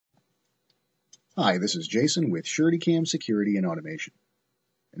Hi, this is Jason with suretyCAM Security and Automation.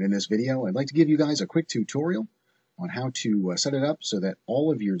 And in this video, I'd like to give you guys a quick tutorial on how to set it up so that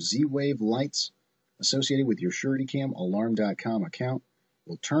all of your zwave lights associated with your suretyCAM alarm.com account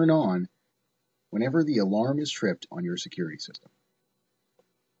will turn on whenever the alarm is tripped on your security system.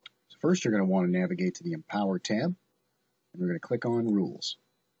 So first, you're going to want to navigate to the Empower tab, and we're going to click on Rules.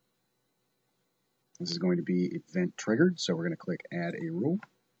 This is going to be event triggered, so we're going to click Add a Rule.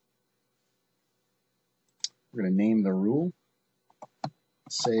 We're going to name the rule,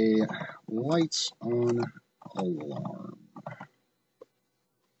 say lights on alarm.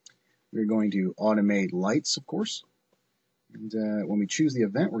 We're going to automate lights, of course. And when we choose the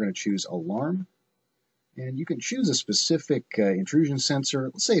event, we're going to choose alarm. And you can choose a specific intrusion sensor.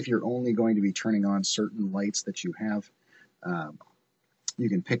 Let's say if you're only going to be turning on certain lights that you have, you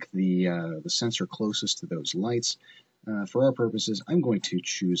can pick the sensor closest to those lights. For our purposes, I'm going to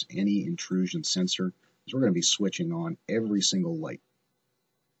choose any intrusion sensor. So we're going to be switching on every single light.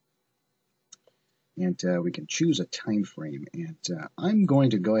 And we can choose a time frame. And I'm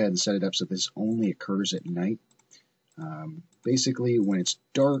going to go ahead and set it up so this only occurs at night. Basically, when it's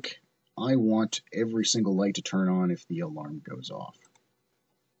dark, I want every single light to turn on if the alarm goes off.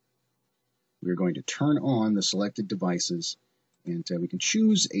 We're going to turn on the selected devices, and we can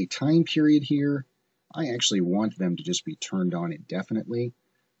choose a time period here. I actually want them to just be turned on indefinitely.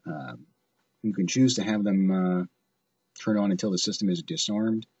 You can choose to have them turn on until the system is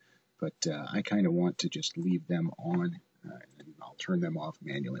disarmed, but I kind of want to just leave them on, and I'll turn them off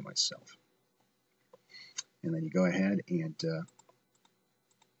manually myself. And then you go ahead and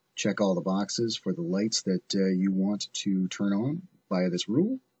check all the boxes for the lights that you want to turn on via this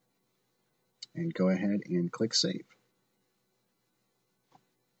rule, and go ahead and click Save.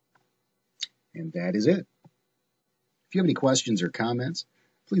 And that is it. If you have any questions or comments,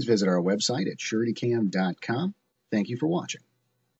 please visit our website at suretycam.com. Thank you for watching.